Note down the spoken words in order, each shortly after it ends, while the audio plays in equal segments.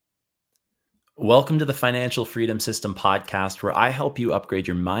Welcome to the Financial Freedom System podcast, where I help you upgrade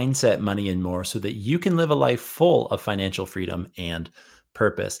your mindset, money, and more so that you can live a life full of financial freedom and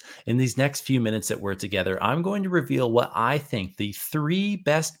purpose. In these next few minutes that we're together, I'm going to reveal what I think the three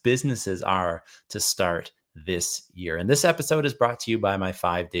best businesses are to start this year. And this episode is brought to you by my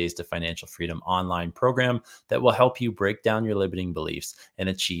 5 Days to Financial Freedom online program that will help you break down your limiting beliefs and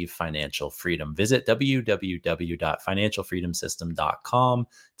achieve financial freedom. Visit www.financialfreedomsystem.com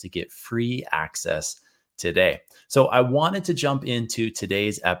to get free access today. So, I wanted to jump into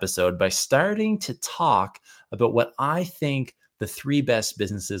today's episode by starting to talk about what I think the three best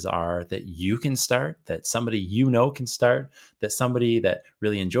businesses are that you can start, that somebody you know can start, that somebody that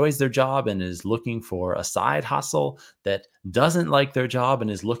really enjoys their job and is looking for a side hustle, that doesn't like their job and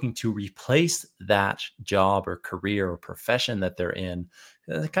is looking to replace that job or career or profession that they're in,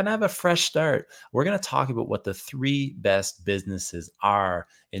 kind of have a fresh start. We're going to talk about what the three best businesses are,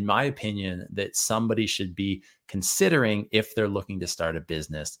 in my opinion, that somebody should be considering if they're looking to start a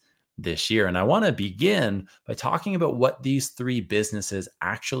business this year. And I want to begin by talking about what these three businesses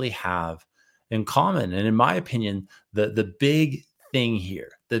actually have in common. And in my opinion, the big thing here,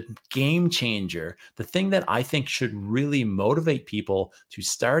 the game changer, the thing that I think should really motivate people to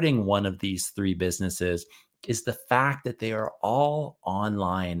starting one of these three businesses is the fact that they are all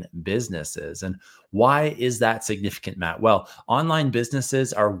online businesses. And why is that significant, Matt? Well, online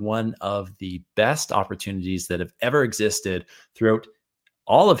businesses are one of the best opportunities that have ever existed throughout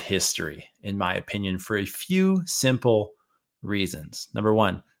all of history, in my opinion, for a few simple reasons. Number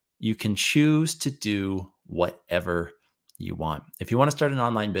one, you can choose to do whatever you want. If you want to start an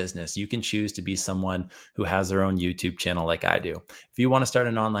online business, you can choose to be someone who has their own YouTube channel like I do. If you want to start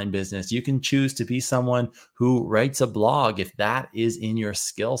an online business, you can choose to be someone who writes a blog if that is in your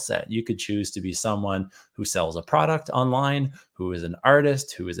skill set. You could choose to be someone who sells a product online, who is an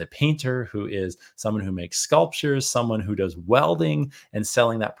artist, who is a painter, who is someone who makes sculptures, someone who does welding and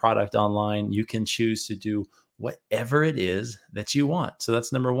selling that product online. You can choose to do whatever it is that you want. So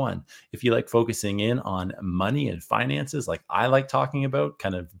that's number one. If you like focusing in on money and finances, like I like talking about,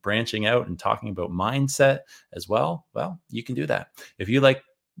 kind of branching out and talking about mindset as well, you can do that. If you like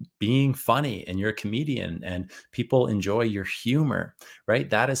being funny and you're a comedian and people enjoy your humor, right?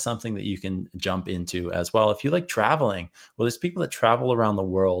 That is something that you can jump into as well. If you like traveling, well, there's people that travel around the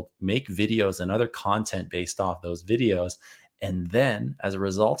world, make videos and other content based off those videos. And then as a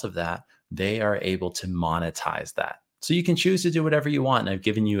result of that, they are able to monetize that. So you can choose to do whatever you want. And I've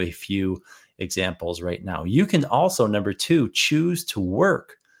given you a few examples right now. You can also, number two, choose to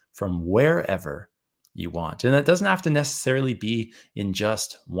work from wherever you want. And that doesn't have to necessarily be in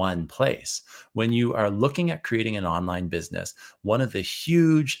just one place. When you are looking at creating an online business, one of the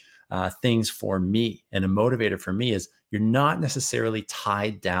huge things for me and a motivator for me is you're not necessarily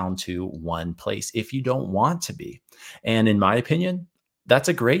tied down to one place if you don't want to be. And in my opinion, that's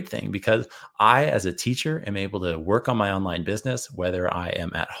a great thing because I, as a teacher, am able to work on my online business, whether I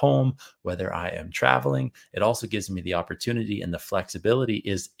am at home, whether I am traveling. It also gives me the opportunity and the flexibility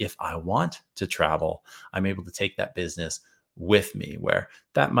is if I want to travel, I'm able to take that business with me, where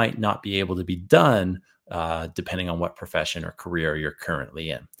that might not be able to be done depending on what profession or career you're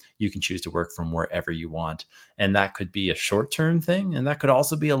currently in. You can choose to work from wherever you want. And that could be a short-term thing, and that could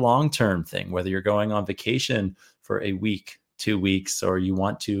also be a long-term thing, whether you're going on vacation for a week, 2 weeks, or you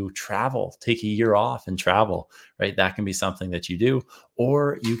want to travel, take a year off and travel, right? That can be something that you do.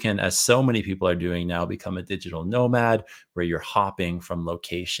 Or you can, as so many people are doing now, become a digital nomad where you're hopping from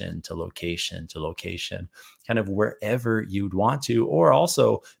location to location to location, kind of wherever you'd want to, or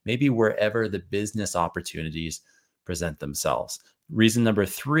also maybe wherever the business opportunities present themselves. Reason number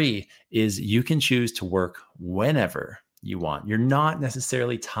three is you can choose to work whenever you want. You're not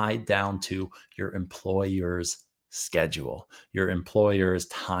necessarily tied down to your employer's schedule, your employer's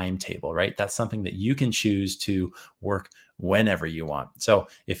timetable, right? That's something that you can choose to work whenever you want. So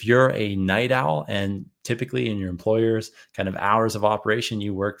if you're a night owl and typically in your employer's kind of hours of operation,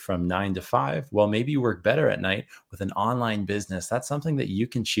 you work from 9 to 5, well, maybe you work better at night with an online business. That's something that you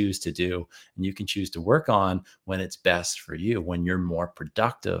can choose to do and you can choose to work on when it's best for you, when you're more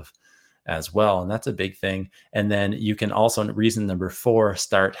productive as well. And that's a big thing. And then you can also, reason number four,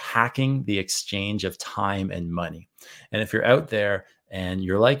 start hacking the exchange of time and money. And if you're out there and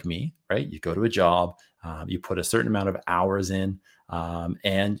you're like me, right, you go to a job, you put a certain amount of hours in,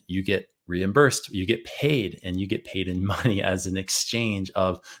 and you get reimbursed, you get paid, and you get paid in money as an exchange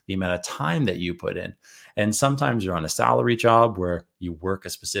of the amount of time that you put in. And sometimes you're on a salary job where you work a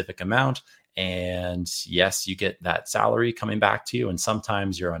specific amount, and yes, you get that salary coming back to you. And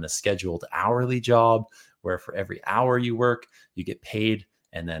sometimes you're on a scheduled hourly job where for every hour you work, you get paid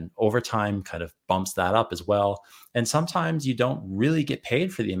And then overtime kind of bumps that up as well. And sometimes you don't really get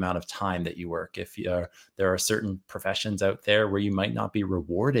paid for the amount of time that you work. If you're, there are certain professions out there where you might not be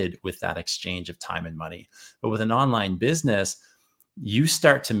rewarded with that exchange of time and money. But with an online business, you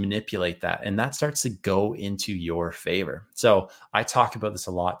start to manipulate that and that starts to go into your favor. So I talk about this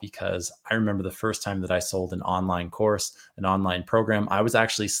a lot because I remember the first time that I sold an online course, an online program, I was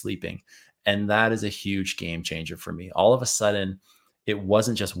actually sleeping. And that is a huge game changer for me. All of a sudden, it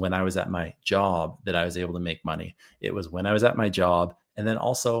wasn't just when I was at my job that I was able to make money. It was when I was at my job. And then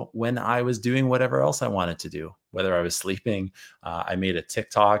also when I was doing whatever else I wanted to do, whether I was sleeping. I made a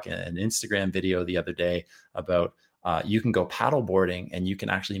TikTok and an Instagram video the other day about you can go paddleboarding and you can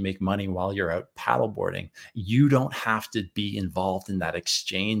actually make money while you're out paddleboarding. You don't have to be involved in that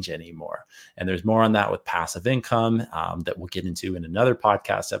exchange anymore. And there's more on that with passive income that we'll get into in another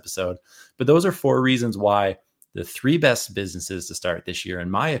podcast episode. But those are 4 reasons why the 3 best businesses to start this year, in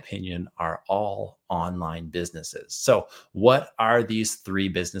my opinion, are all online businesses. So, what are these 3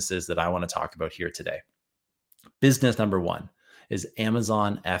 businesses that I want to talk about here today? Business number 1 is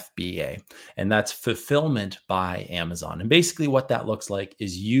Amazon FBA, and that's fulfillment by Amazon. And basically, what that looks like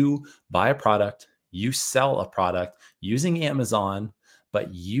is you buy a product, you sell a product using Amazon,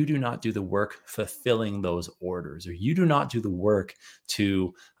 but you do not do the work fulfilling those orders, or you do not do the work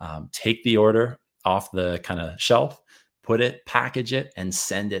to take the order off the kind of shelf, put it, package it, and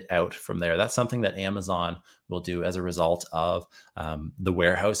send it out from there. That's something that Amazon will do as a result of the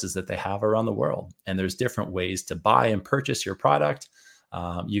warehouses that they have around the world. And there's different ways to buy and purchase your product.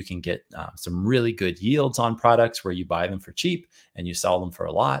 You can get some really good yields on products where you buy them for cheap and you sell them for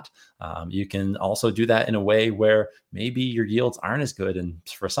a lot. You can also do that in a way where maybe your yields aren't as good. And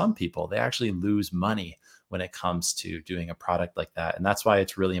for some people, they actually lose money when it comes to doing a product like that. And that's why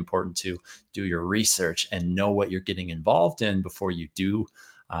it's really important to do your research and know what you're getting involved in before you do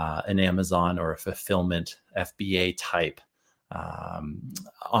an Amazon or a fulfillment FBA type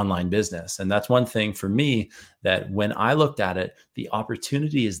online business. And that's one thing for me that when I looked at it, the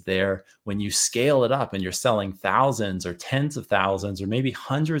opportunity is there when you scale it up and you're selling thousands or tens of thousands or maybe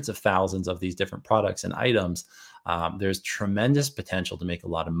hundreds of thousands of these different products and items. There's tremendous potential to make a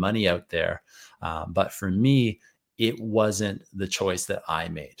lot of money out there. But for me, it wasn't the choice that I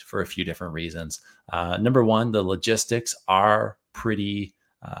made for a few different reasons. Number one, the logistics are pretty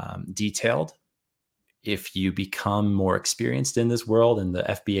detailed. If you become more experienced in this world, in the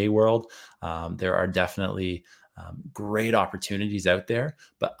FBA world, there are definitely great opportunities out there.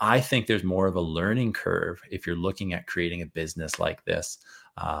 But I think there's more of a learning curve if you're looking at creating a business like this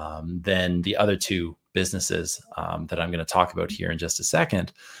than the other 2 businesses that I'm going to talk about here in just a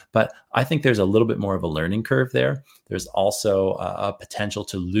second. But I think there's a little bit more of a learning curve there. There's also a potential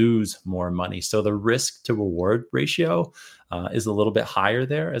to lose more money. So the risk to reward ratio is a little bit higher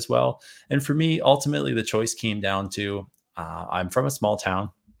there as well. And for me, ultimately, the choice came down to I'm from a small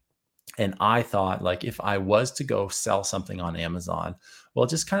town. And I thought, like, if I was to go sell something on Amazon, well,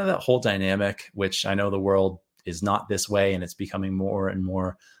 just kind of that whole dynamic, which I know the world is not this way and it's becoming more and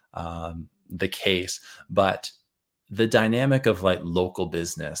more the case. But the dynamic of like local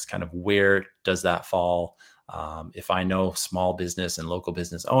business, kind of where does that fall? If I know small business and local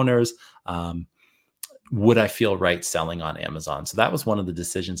business owners, would I feel right selling on Amazon? So that was one of the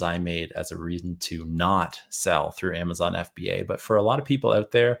decisions I made as a reason to not sell through Amazon FBA. But for a lot of people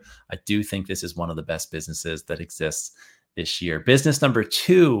out there, I do think this is one of the best businesses that exists this year. Business number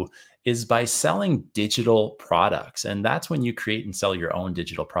 2 is by selling digital products. And that's when you create and sell your own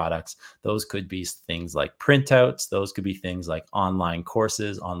digital products. Those could be things like printouts. Those could be things like online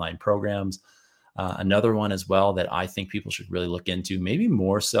courses, online programs. Another one as well that I think people should really look into, maybe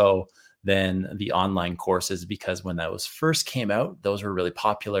more so than the online courses, because when those first came out, those were really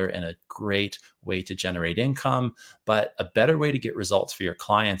popular and a great way to generate income. But a better way to get results for your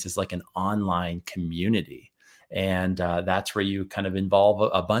clients is like an online community. And that's where you kind of involve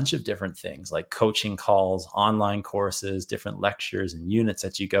a bunch of different things like coaching calls, online courses, different lectures and units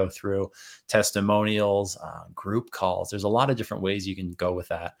that you go through, testimonials, group calls. There's a lot of different ways you can go with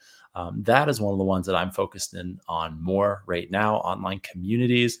that. That is one of the ones that I'm focused in on more right now, online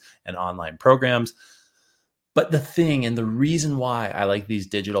communities and online programs. But the thing and the reason why I like these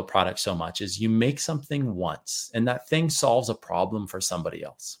digital products so much is you make something once and that thing solves a problem for somebody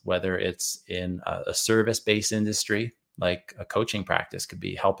else, whether it's in a service-based industry, like a coaching practice could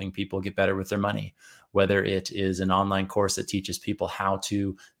be helping people get better with their money, whether it is an online course that teaches people how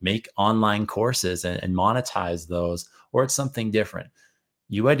to make online courses and monetize those, or it's something different.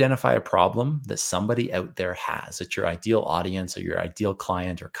 You identify a problem that somebody out there has, that your ideal audience or your ideal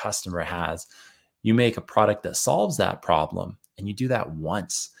client or customer has. You make a product that solves that problem and you do that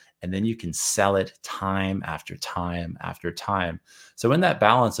once, and then you can sell it time after time after time. So in that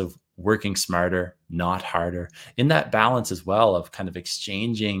balance of working smarter, not harder, in that balance as well of kind of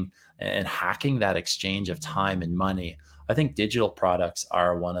exchanging and hacking that exchange of time and money, I think digital products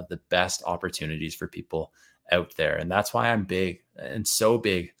are one of the best opportunities for people out there. And that's why I'm big and so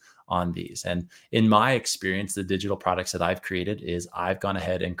big on these. And in my experience, the digital products that I've created is I've gone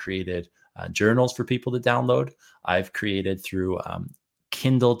ahead and created journals for people to download. I've created through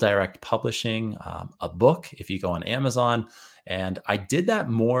Kindle Direct Publishing a book if you go on Amazon. And I did that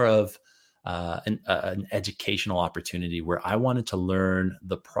more of an educational opportunity where I wanted to learn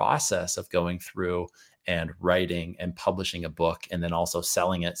the process of going through and writing and publishing a book, and then also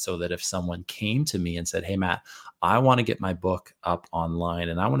selling it, so that if someone came to me and said, "Hey, Matt, I want to get my book up online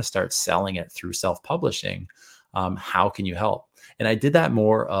and I want to start selling it through self-publishing. How can you help?" And I did that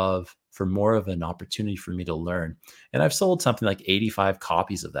more of an opportunity for me to learn. And I've sold something like 85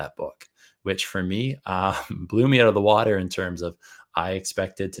 copies of that book, which for me blew me out of the water in terms of I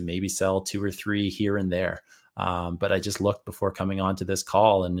expected to maybe sell two or three here and there. But I just looked before coming on to this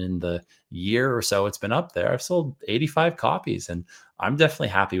call, and in the year or so it's been up there, I've sold 85 copies, and I'm definitely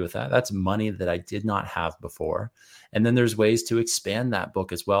happy with that. That's money that I did not have before. And then there's ways to expand that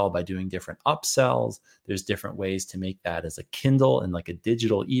book as well by doing different upsells. There's different ways to make that as a Kindle and like a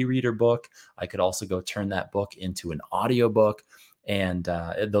digital e-reader book. I could also go turn that book into an audiobook. And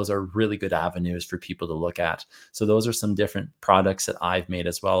those are really good avenues for people to look at. So those are some different products that I've made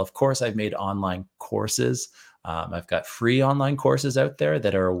as well. Of course, I've made online courses. I've got free online courses out there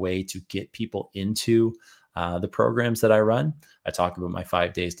that are a way to get people into the programs that I run. I talk about my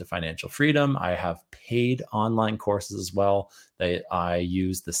 5 days to financial freedom. I have paid online courses as well. I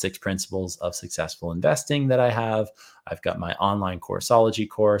use the 6 principles of successful investing that I have. I've got my online Coursology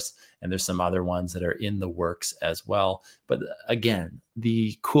course, and there's some other ones that are in the works as well. But again,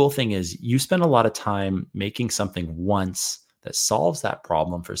 the cool thing is you spend a lot of time making something once that solves that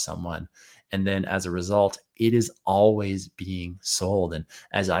problem for someone. And then as a result, it is always being sold. And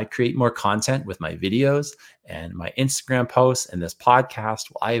as I create more content with my videos and my Instagram posts and this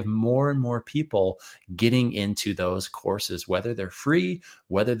podcast, I have more and more people getting into those courses, whether they're free,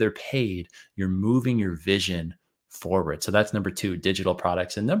 whether they're paid. You're moving your vision forward. So that's number 2, digital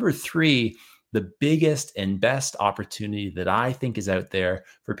products. And number 3, the biggest and best opportunity that I think is out there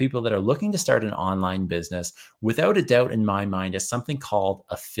for people that are looking to start an online business, without a doubt in my mind, is something called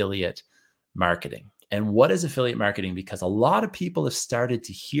affiliate marketing. And what is affiliate marketing? Because a lot of people have started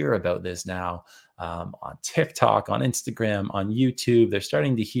to hear about this now on TikTok, on Instagram, on YouTube. They're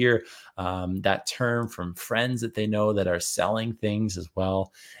starting to hear that term from friends that they know that are selling things as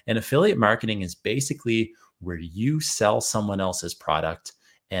well. And affiliate marketing is basically where you sell someone else's product,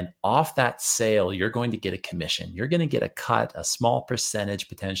 and off that sale, you're going to get a commission. You're going to get a cut, a small percentage,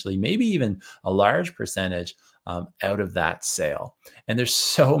 potentially, maybe even a large percentage out of that sale. And there's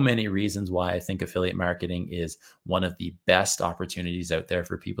so many reasons why I think affiliate marketing is one of the best opportunities out there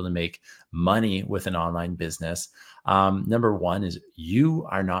for people to make money with an online business. Number 1 is you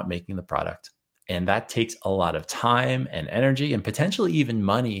are not making the product. And that takes a lot of time and energy and potentially even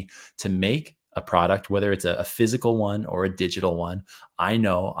money to make a product, whether it's a physical one or a digital one. I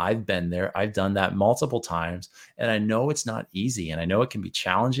know I've been there. I've done that multiple times, and I know it's not easy, and I know it can be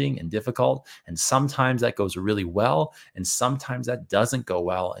challenging and difficult. And sometimes that goes really well, and sometimes that doesn't go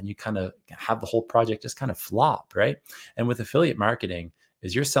well, and you kind of have the whole project just kind of flop, right? And with affiliate marketing,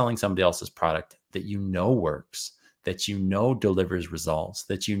 is you're selling somebody else's product that you know works, that you know delivers results,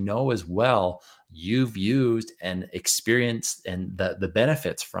 that you know as well you've used and experienced and the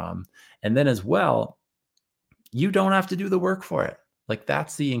benefits from. And then as well, you don't have to do the work for it. Like,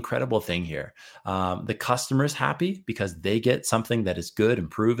 that's the incredible thing here. The customer's happy because they get something that is good and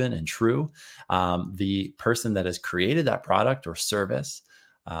proven and true. The person that has created that product or service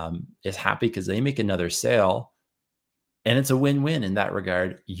is happy because they make another sale. And it's a win-win in that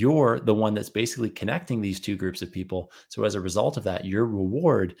regard. You're the one that's basically connecting these two groups of people. So as a result of that, your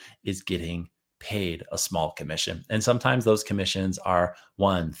reward is getting paid a small commission. And sometimes those commissions are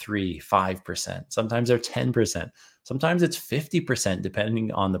 1, 3, 5%. Sometimes they're 10%. Sometimes it's 50%,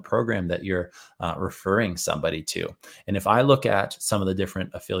 depending on the program that you're referring somebody to. And if I look at some of the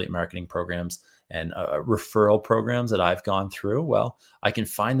different affiliate marketing programs and referral programs that I've gone through, well, I can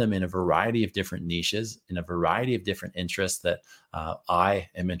find them in a variety of different niches, in a variety of different interests that I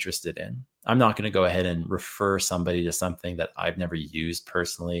am interested in. I'm not going to go ahead and refer somebody to something that I've never used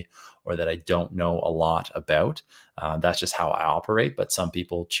personally or that I don't know a lot about. That's just how I operate, but some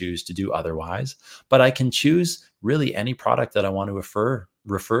people choose to do otherwise. But I can choose really any product that I want to refer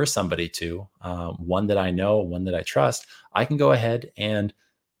refer somebody to, one that I know, one that I trust, I can go ahead and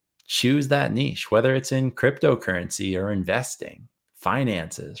choose that niche, whether it's in cryptocurrency or investing,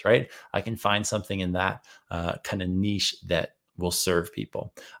 finances, right? I can find something in that kind of niche that will serve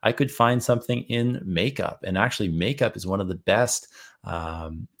people. I could find something in makeup, and actually, makeup is one of the best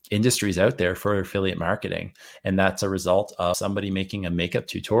industries out there for affiliate marketing. And that's a result of somebody making a makeup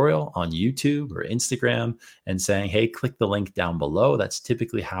tutorial on YouTube or Instagram and saying, hey, click the link down below. That's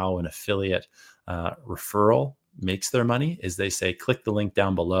typically how an affiliate referral makes their money, is they say, click the link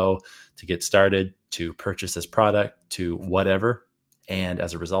down below to get started, to purchase this product, to whatever. And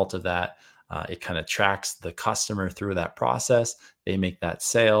as a result of that, it kind of tracks the customer through that process. They make that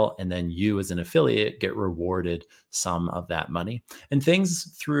sale, and then you as an affiliate get rewarded some of that money. And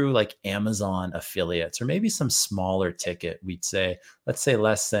things through like Amazon affiliates, or maybe some smaller ticket, we'd say, let's say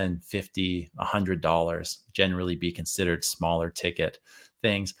less than $50, $100, generally be considered smaller ticket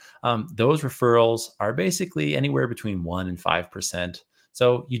things. Those referrals are basically anywhere between 1% and 5%.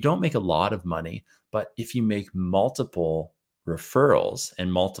 So you don't make a lot of money, but if you make multiple referrals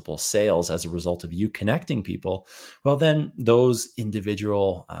and multiple sales as a result of you connecting people, well, then those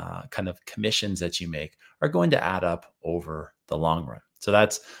individual kind of commissions that you make are going to add up over the long run. So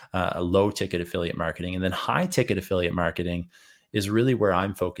that's a low ticket affiliate marketing. And then high ticket affiliate marketing is really where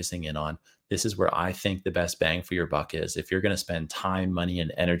I'm focusing in on. This is where I think the best bang for your buck is. If you're going to spend time, money,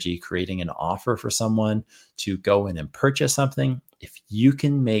 and energy creating an offer for someone to go in and purchase something, if you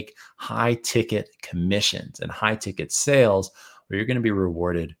can make high ticket commissions and high ticket sales, well, you're going to be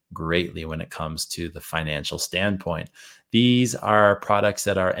rewarded greatly when it comes to the financial standpoint. These are products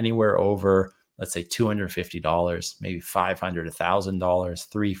that are anywhere over, let's say, $250, maybe $500, $1,000, $3,000,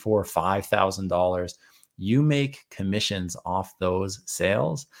 $4,000, $5,000. You make commissions off those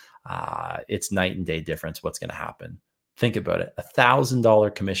sales. It's night and day difference what's going to happen. Think about it.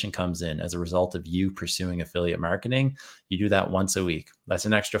 $1,000 commission comes in as a result of you pursuing affiliate marketing. You do that once a week. That's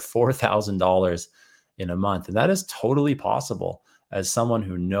an extra $4,000 in a month. And that is totally possible. As someone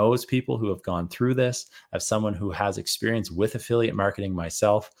who knows people who have gone through this, as someone who has experience with affiliate marketing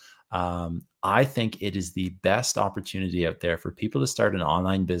myself, I think it is the best opportunity out there for people to start an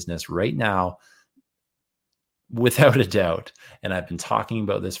online business right now, without a doubt. And I've been talking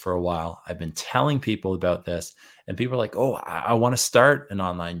about this for a while. I've been telling people about this, and people are like, oh, I want to start an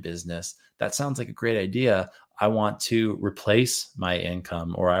online business. That sounds like a great idea. I want to replace my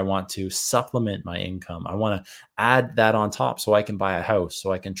income, or I want to supplement my income. I want to add that on top so I can buy a house,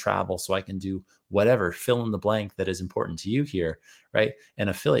 so I can travel, so I can do whatever, fill in the blank that is important to you here, right? And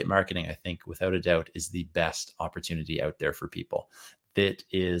affiliate marketing, I think, without a doubt, is the best opportunity out there for people. That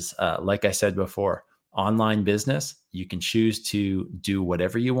is, like I said before, online business. You can choose to do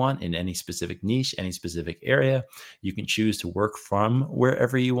whatever you want in any specific niche, any specific area. You can choose to work from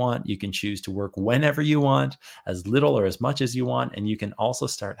wherever you want. You can choose to work whenever you want, as little or as much as you want. And you can also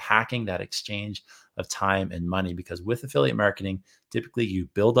start hacking that exchange of time and money, because with affiliate marketing, typically you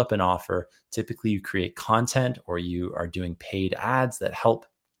build up an offer. Typically you create content, or you are doing paid ads that help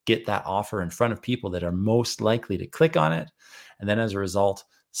get that offer in front of people that are most likely to click on it. And then as a result,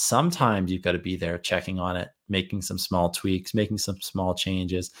 sometimes you've got to be there checking on it, making some small tweaks, making some small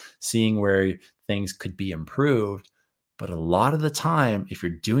changes, seeing where things could be improved. But a lot of the time, if you're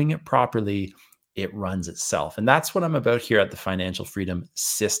doing it properly, it runs itself. And that's what I'm about here at the Financial Freedom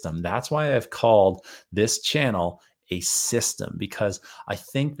System. That's why I've called this channel a system, because I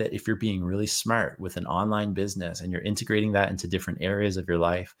think that if you're being really smart with an online business and you're integrating that into different areas of your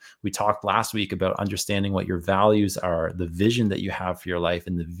life, we talked last week about understanding what your values are, the vision that you have for your life,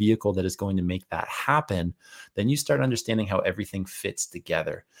 and the vehicle that is going to make that happen, then you start understanding how everything fits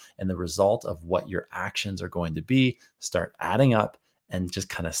together. And the result of what your actions are going to be start adding up and just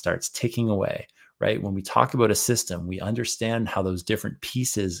kind of starts ticking away. Right? When we talk about a system, we understand how those different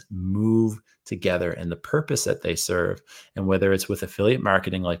pieces move together and the purpose that they serve. And whether it's with affiliate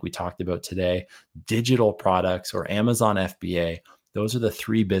marketing, like we talked about today, digital products, or Amazon FBA, those are the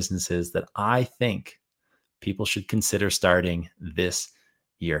three businesses that I think people should consider starting this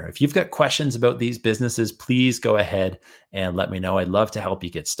year. If you've got questions about these businesses, please go ahead and let me know. I'd love to help you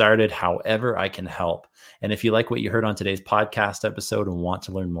get started however I can help. And if you like what you heard on today's podcast episode and want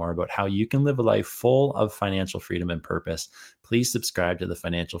to learn more about how you can live a life full of financial freedom and purpose, please subscribe to the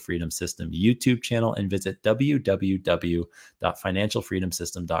Financial Freedom System YouTube channel and visit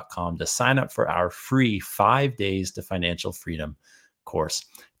www.financialfreedomsystem.com to sign up for our free 5 days to financial freedom course.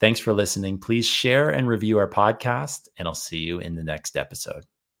 Thanks for listening. Please share and review our podcast, and I'll see you in the next episode.